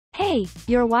Hey,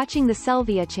 you're watching the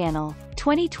Sellvia channel.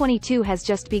 2022 has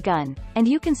just begun, and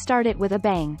you can start it with a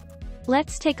bang.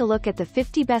 Let's take a look at the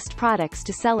 50 best products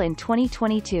to sell in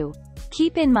 2022.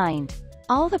 Keep in mind,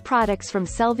 all the products from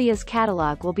Sellvia's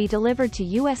catalog will be delivered to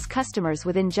US customers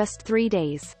within just 3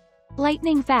 days.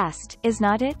 Lightning fast, is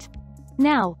not it?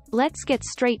 Now, let's get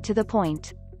straight to the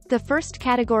point. The first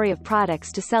category of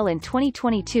products to sell in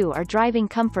 2022 are driving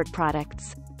comfort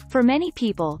products. For many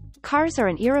people, cars are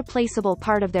an irreplaceable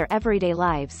part of their everyday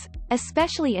lives,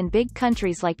 especially in big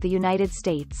countries like the United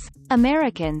States.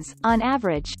 Americans, on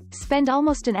average, spend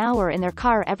almost an hour in their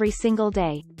car every single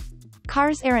day.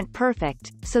 Cars aren't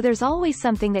perfect, so there's always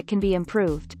something that can be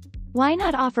improved. Why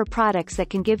not offer products that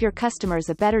can give your customers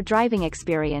a better driving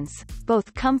experience,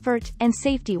 both comfort and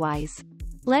safety-wise?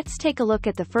 Let's take a look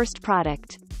at the first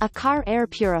product, a car air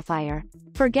purifier.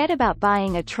 Forget about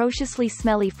buying atrociously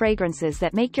smelly fragrances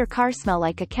that make your car smell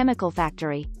like a chemical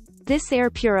factory. This air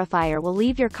purifier will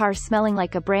leave your car smelling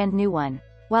like a brand new one,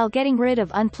 while getting rid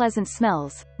of unpleasant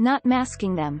smells, not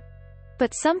masking them.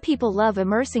 But some people love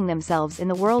immersing themselves in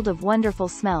the world of wonderful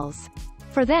smells.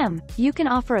 For them, you can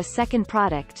offer a second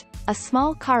product, a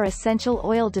small car essential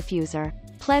oil diffuser.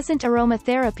 Pleasant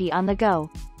aromatherapy on the go.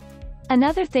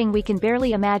 Another thing we can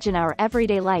barely imagine our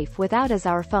everyday life without is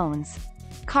our phones.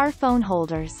 Car phone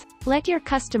holders. Let your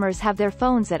customers have their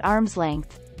phones at arm's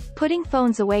length. Putting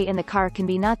phones away in the car can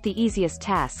be not the easiest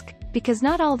task, because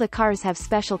not all the cars have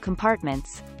special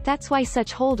compartments. That's why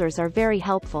such holders are very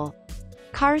helpful.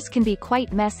 Cars can be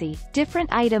quite messy.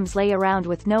 Different items lay around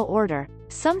with no order.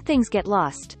 Some things get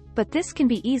lost, but this can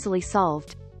be easily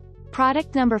solved.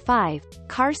 Product number 5,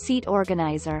 car seat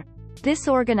organizer. This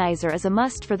organizer is a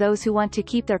must for those who want to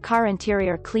keep their car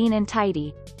interior clean and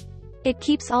tidy. It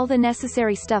keeps all the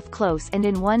necessary stuff close and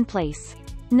in one place.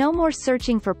 No more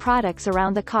searching for products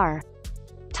around the car.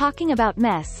 Talking about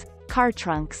mess, car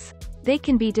trunks. They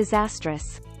can be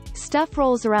disastrous. Stuff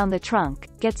rolls around the trunk,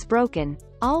 gets broken,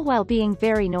 all while being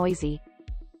very noisy.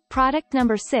 Product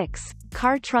number 6,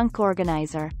 car trunk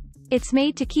organizer. It's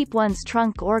made to keep one's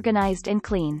trunk organized and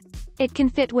clean. It can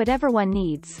fit whatever one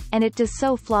needs, and it does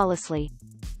so flawlessly.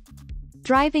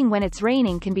 Driving when it's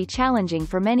raining can be challenging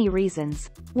for many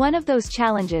reasons. One of those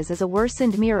challenges is a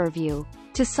worsened mirror view.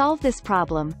 To solve this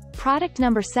problem, product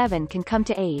number 7 can come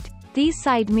to aid. These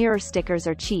side mirror stickers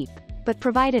are cheap, but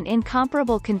provide an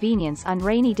incomparable convenience on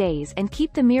rainy days and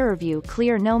keep the mirror view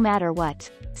clear no matter what.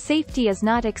 Safety is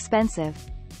not expensive.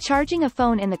 Charging a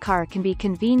phone in the car can be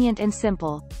convenient and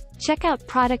simple. Check out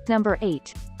product number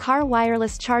 8, car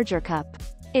wireless charger cup.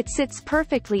 It sits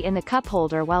perfectly in the cup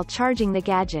holder while charging the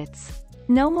gadgets.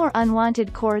 No more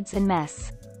unwanted cords and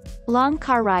mess. Long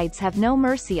car rides have no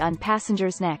mercy on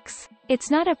passengers' necks.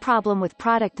 It's not a problem with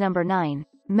product number 9,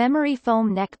 memory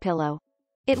foam neck pillow.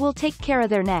 It will take care of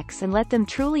their necks and let them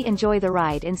truly enjoy the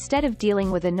ride instead of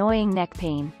dealing with annoying neck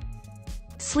pain.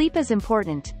 Sleep is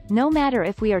important, no matter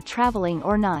if we are traveling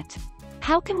or not.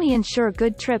 How can we ensure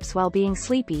good trips while being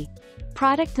sleepy?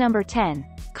 Product number 10,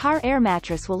 car air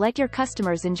mattress will let your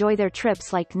customers enjoy their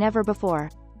trips like never before.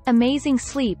 Amazing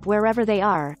sleep wherever they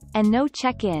are, and no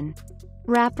check-in.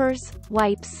 Wrappers,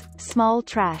 wipes, small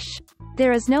trash.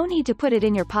 There is no need to put it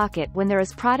in your pocket when there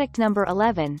is product number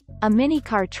 11, a mini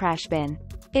car trash bin.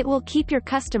 It will keep your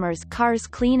customers' cars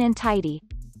clean and tidy.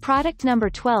 Product number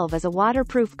 12 is a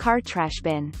waterproof car trash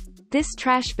bin. This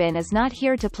trash bin is not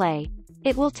here to play.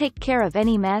 It will take care of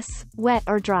any mess, wet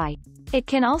or dry. It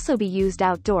can also be used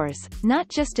outdoors, not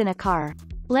just in a car.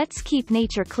 Let's keep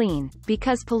nature clean,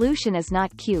 because pollution is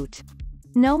not cute.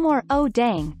 No more "oh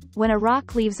dang" when a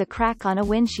rock leaves a crack on a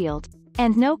windshield.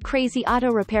 And no crazy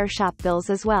auto repair shop bills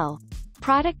as well.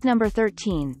 Product number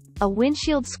 13, a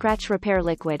windshield scratch repair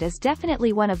liquid is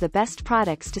definitely one of the best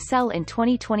products to sell in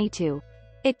 2022.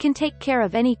 It can take care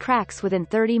of any cracks within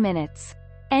 30 minutes.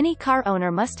 Any car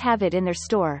owner must have it in their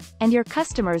store, and your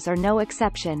customers are no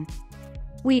exception.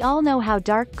 We all know how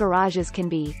dark garages can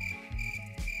be.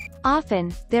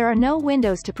 Often, there are no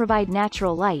windows to provide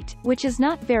natural light, which is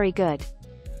not very good.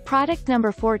 Product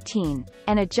number 14,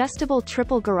 an adjustable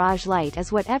triple garage light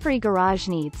is what every garage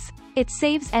needs. It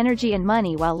saves energy and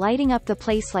money while lighting up the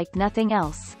place like nothing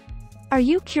else. Are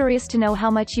you curious to know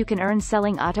how much you can earn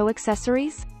selling auto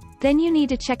accessories? Then you need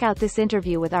to check out this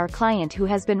interview with our client who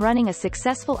has been running a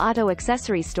successful auto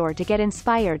accessory store to get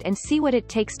inspired and see what it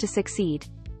takes to succeed.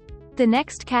 The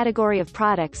next category of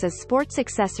products is sports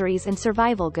accessories and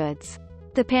survival goods.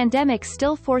 The pandemic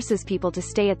still forces people to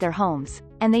stay at their homes,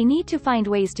 and they need to find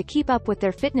ways to keep up with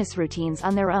their fitness routines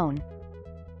on their own.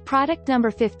 Product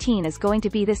number 15 is going to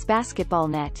be this basketball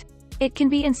net. It can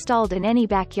be installed in any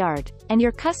backyard, and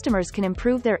your customers can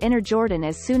improve their inner Jordan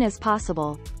as soon as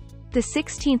possible. The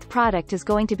 16th product is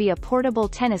going to be a portable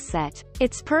tennis set.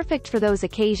 It's perfect for those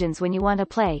occasions when you want to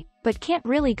play, but can't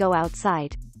really go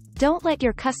outside. Don't let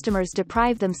your customers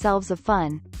deprive themselves of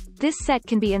fun. This set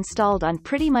can be installed on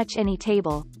pretty much any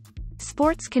table.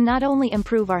 Sports can not only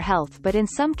improve our health but in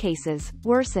some cases,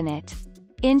 worsen it.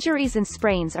 Injuries and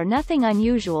sprains are nothing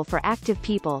unusual for active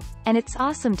people, and it's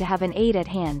awesome to have an aid at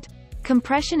hand.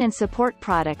 Compression and support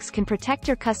products can protect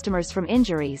your customers from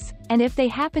injuries, and if they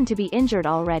happen to be injured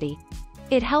already,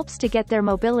 it helps to get their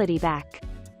mobility back.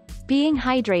 Being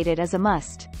hydrated is a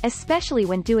must, especially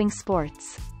when doing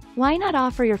sports. Why not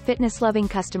offer your fitness-loving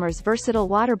customers versatile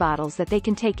water bottles that they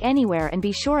can take anywhere and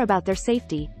be sure about their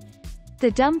safety? The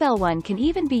dumbbell one can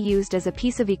even be used as a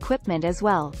piece of equipment as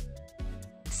well.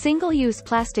 Single-use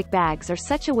plastic bags are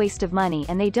such a waste of money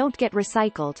and they don't get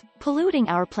recycled, polluting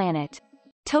our planet.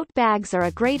 Tote bags are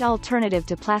a great alternative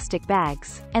to plastic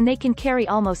bags, and they can carry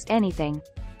almost anything.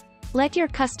 Let your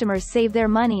customers save their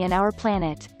money and our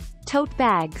planet. Tote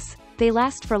bags, they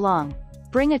last for long,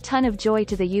 bring a ton of joy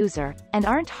to the user, and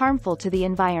aren't harmful to the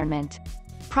environment.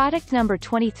 Product number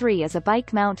 23 is a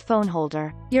bike mount phone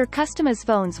holder. Your customers'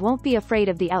 phones won't be afraid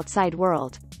of the outside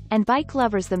world, and bike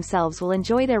lovers themselves will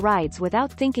enjoy their rides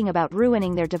without thinking about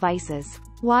ruining their devices.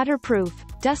 Waterproof,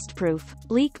 dustproof,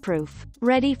 leak-proof,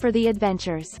 ready for the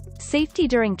adventures. Safety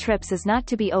during trips is not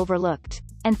to be overlooked,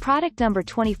 and product number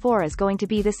 24 is going to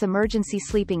be this emergency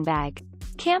sleeping bag.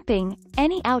 Camping,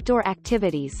 any outdoor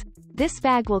activities, this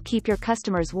bag will keep your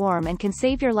customers warm and can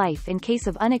save your life in case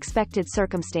of unexpected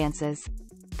circumstances.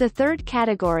 The third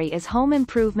category is home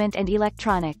improvement and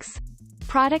electronics.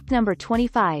 Product number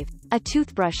 25, a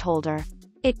toothbrush holder.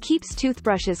 It keeps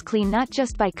toothbrushes clean not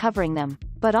just by covering them,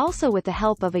 but also with the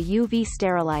help of a UV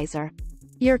sterilizer.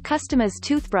 Your customers'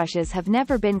 toothbrushes have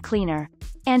never been cleaner.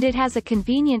 And it has a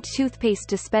convenient toothpaste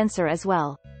dispenser as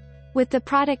well. With the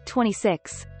product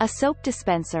 26, a soap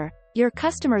dispenser, your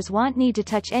customers won't need to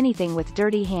touch anything with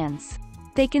dirty hands.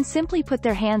 They can simply put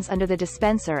their hands under the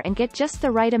dispenser and get just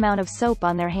the right amount of soap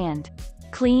on their hand.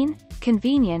 Clean,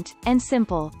 convenient, and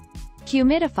simple.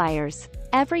 Humidifiers,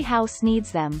 every house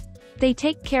needs them. They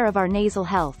take care of our nasal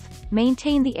health,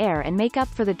 maintain the air and make up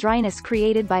for the dryness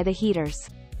created by the heaters.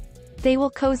 They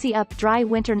will cozy up dry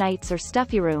winter nights or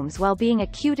stuffy rooms while being a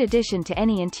cute addition to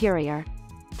any interior.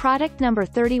 Product number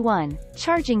 31,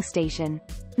 charging station.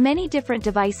 Many different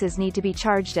devices need to be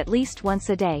charged at least once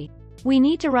a day. We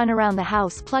need to run around the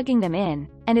house plugging them in,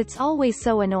 and it's always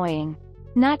so annoying.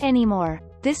 Not anymore.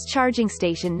 This charging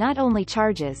station not only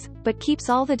charges, but keeps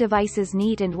all the devices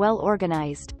neat and well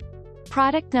organized.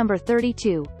 Product number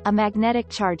 32, a magnetic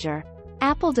charger.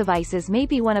 Apple devices may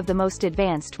be one of the most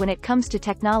advanced when it comes to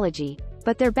technology,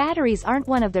 but their batteries aren't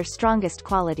one of their strongest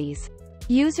qualities.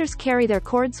 Users carry their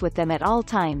cords with them at all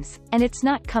times, and it's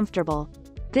not comfortable.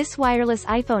 This wireless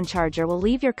iPhone charger will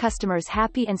leave your customers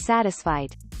happy and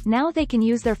satisfied. Now they can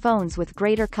use their phones with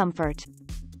greater comfort.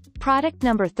 Product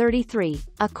number 33,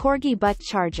 a corgi butt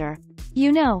charger.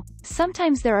 You know,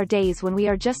 sometimes there are days when we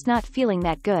are just not feeling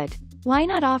that good. Why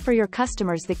not offer your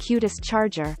customers the cutest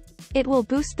charger? It will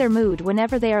boost their mood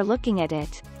whenever they are looking at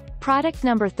it. Product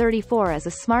number 34 is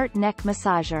a smart neck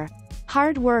massager.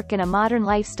 Hard work and a modern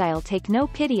lifestyle take no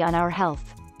pity on our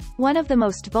health. One of the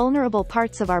most vulnerable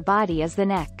parts of our body is the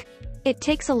neck. It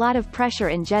takes a lot of pressure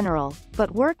in general,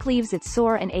 but work leaves it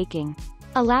sore and aching.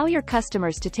 Allow your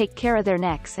customers to take care of their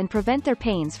necks and prevent their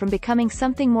pains from becoming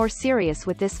something more serious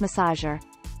with this massager.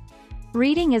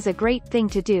 Reading is a great thing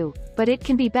to do, but it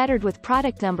can be bettered with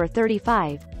product number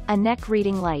 35, a neck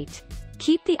reading light.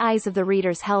 Keep the eyes of the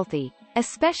readers healthy,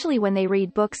 especially when they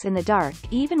read books in the dark,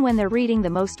 even when they're reading the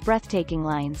most breathtaking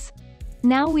lines.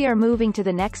 Now we are moving to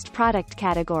the next product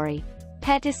category.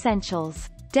 Pet essentials.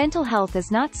 Dental health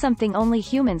is not something only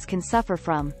humans can suffer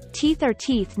from. Teeth are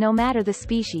teeth no matter the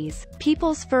species.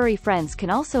 People's furry friends can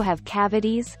also have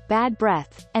cavities, bad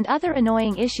breath, and other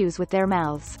annoying issues with their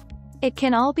mouths. It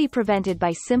can all be prevented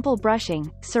by simple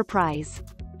brushing. Surprise!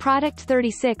 Product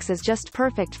 36 is just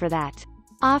perfect for that.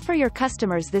 Offer your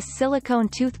customers this silicone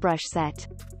toothbrush set.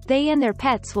 They and their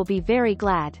pets will be very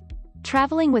glad.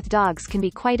 Traveling with dogs can be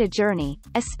quite a journey,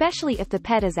 especially if the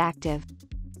pet is active.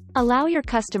 Allow your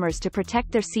customers to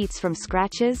protect their seats from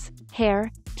scratches,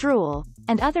 hair, drool,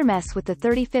 and other mess with the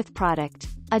 35th product,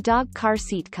 a dog car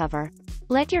seat cover.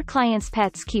 Let your clients'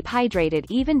 pets keep hydrated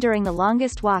even during the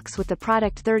longest walks with the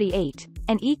product 38,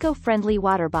 an eco-friendly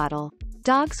water bottle.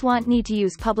 Dogs won't need to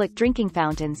use public drinking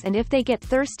fountains, and if they get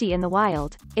thirsty in the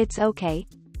wild, it's okay.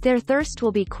 Their thirst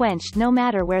will be quenched no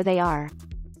matter where they are.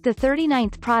 The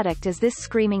 39th product is this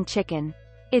screaming chicken.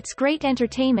 It's great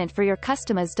entertainment for your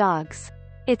customers' dogs.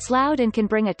 It's loud and can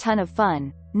bring a ton of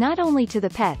fun, not only to the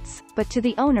pets, but to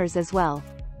the owners as well.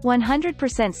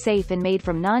 100% safe and made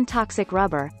from non-toxic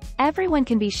rubber, everyone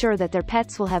can be sure that their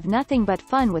pets will have nothing but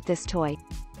fun with this toy.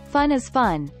 Fun is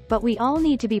fun, but we all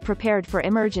need to be prepared for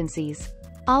emergencies.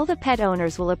 All the pet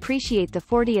owners will appreciate the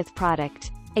 40th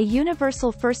product, a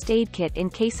universal first aid kit in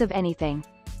case of anything.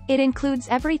 It includes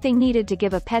everything needed to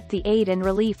give a pet the aid and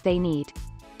relief they need.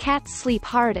 Cats sleep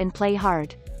hard and play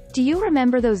hard. Do you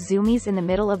remember those zoomies in the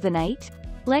middle of the night?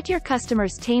 Let your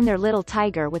customers tame their little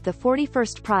tiger with the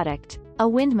 41st product, a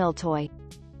windmill toy.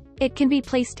 It can be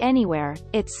placed anywhere,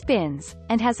 it spins,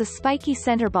 and has a spiky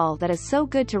center ball that is so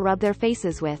good to rub their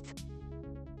faces with.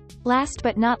 Last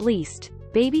but not least,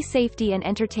 baby safety and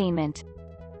entertainment.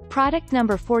 Product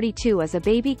number 42 is a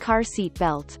baby car seat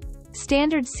belt.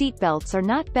 Standard seat belts are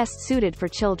not best suited for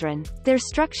children. Their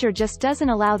structure just doesn't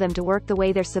allow them to work the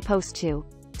way they're supposed to.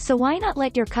 So why not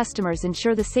let your customers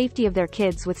ensure the safety of their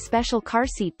kids with special car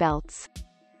seat belts?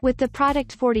 With the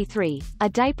product 43, a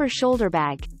diaper shoulder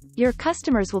bag, your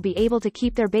customers will be able to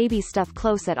keep their baby stuff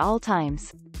close at all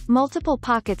times. Multiple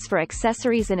pockets for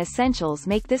accessories and essentials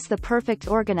make this the perfect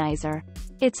organizer.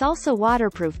 It's also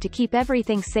waterproof to keep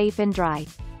everything safe and dry.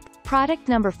 Product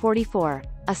number 44,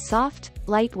 a soft,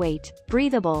 lightweight,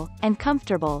 breathable, and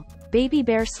comfortable baby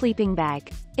bear sleeping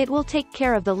bag. It will take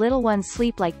care of the little one's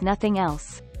sleep like nothing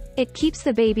else. It keeps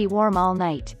the baby warm all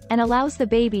night, and allows the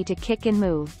baby to kick and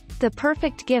move. The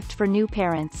perfect gift for new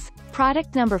parents.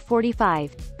 Product number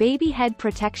 45, baby head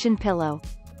protection pillow.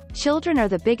 Children are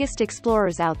the biggest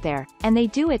explorers out there, and they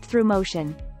do it through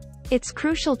motion. It's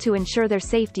crucial to ensure their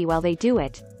safety while they do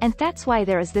it, and that's why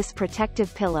there is this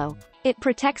protective pillow. It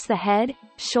protects the head,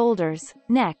 shoulders,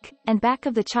 neck, and back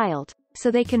of the child,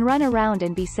 so they can run around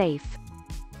and be safe.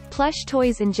 Plush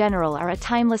toys in general are a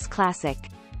timeless classic.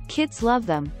 Kids love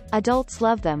them, adults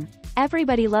love them,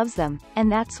 everybody loves them,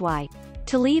 and that's why.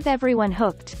 To leave everyone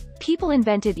hooked, people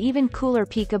invented even cooler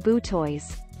peekaboo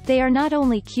toys. They are not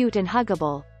only cute and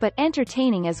huggable, but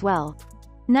entertaining as well.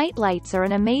 Night lights are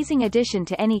an amazing addition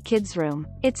to any kid's room.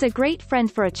 It's a great friend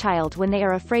for a child when they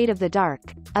are afraid of the dark,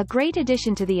 a great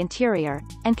addition to the interior,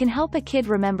 and can help a kid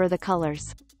remember the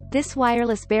colors. This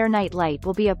wireless bear night light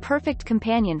will be a perfect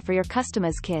companion for your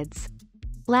customers' kids.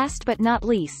 Last but not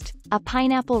least, a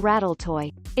pineapple rattle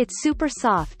toy. It's super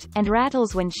soft, and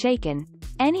rattles when shaken.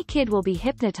 Any kid will be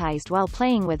hypnotized while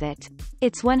playing with it.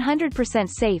 It's 100%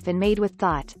 safe and made with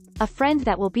thought. A friend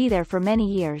that will be there for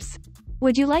many years.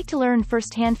 Would you like to learn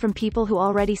firsthand from people who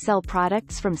already sell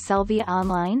products from Sellvia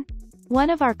online? One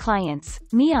of our clients,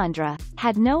 Meandra,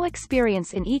 had no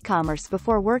experience in e-commerce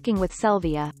before working with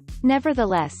Sellvia.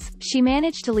 Nevertheless, she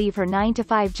managed to leave her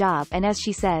 9-to-5 job and, as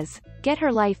she says, get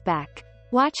her life back.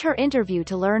 Watch her interview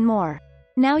to learn more.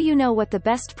 Now you know what the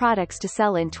best products to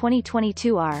sell in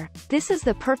 2022 are. This is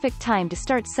the perfect time to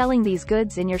start selling these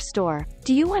goods in your store.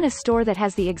 Do you want a store that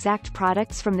has the exact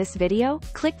products from this video?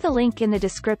 Click the link in the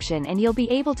description and you'll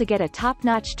be able to get a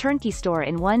top-notch turnkey store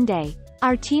in one day.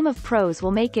 Our team of pros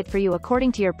will make it for you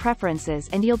according to your preferences,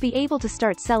 and you'll be able to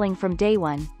start selling from day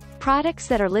one. Products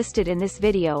that are listed in this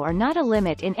video are not a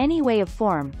limit in any way or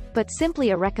form, but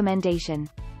simply a recommendation.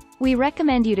 We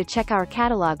recommend you to check our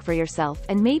catalog for yourself,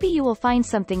 and maybe you will find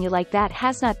something you like that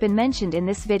has not been mentioned in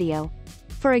this video.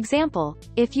 For example,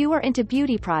 if you are into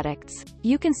beauty products,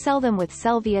 you can sell them with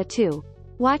Sellvia too.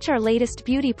 Watch our latest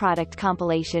beauty product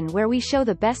compilation where we show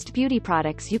the best beauty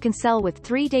products you can sell with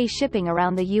 3-day shipping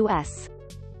around the US.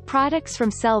 Products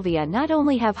from Sellvia not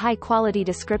only have high-quality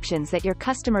descriptions that your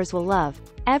customers will love,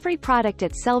 every product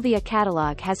at Sellvia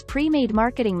catalog has pre-made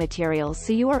marketing materials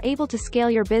so you are able to scale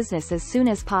your business as soon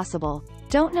as possible.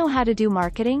 Don't know how to do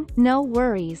marketing? No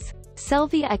worries.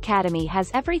 Sellvia Academy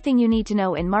has everything you need to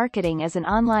know in marketing as an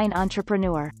online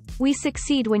entrepreneur. We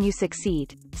succeed when you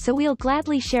succeed, so we'll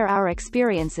gladly share our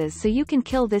experiences so you can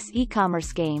kill this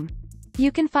e-commerce game.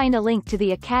 You can find a link to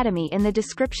the Academy in the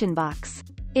description box.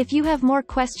 If you have more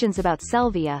questions about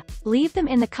Sellvia, leave them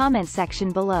in the comment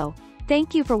section below.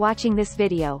 Thank you for watching this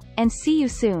video, and see you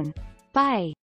soon. Bye.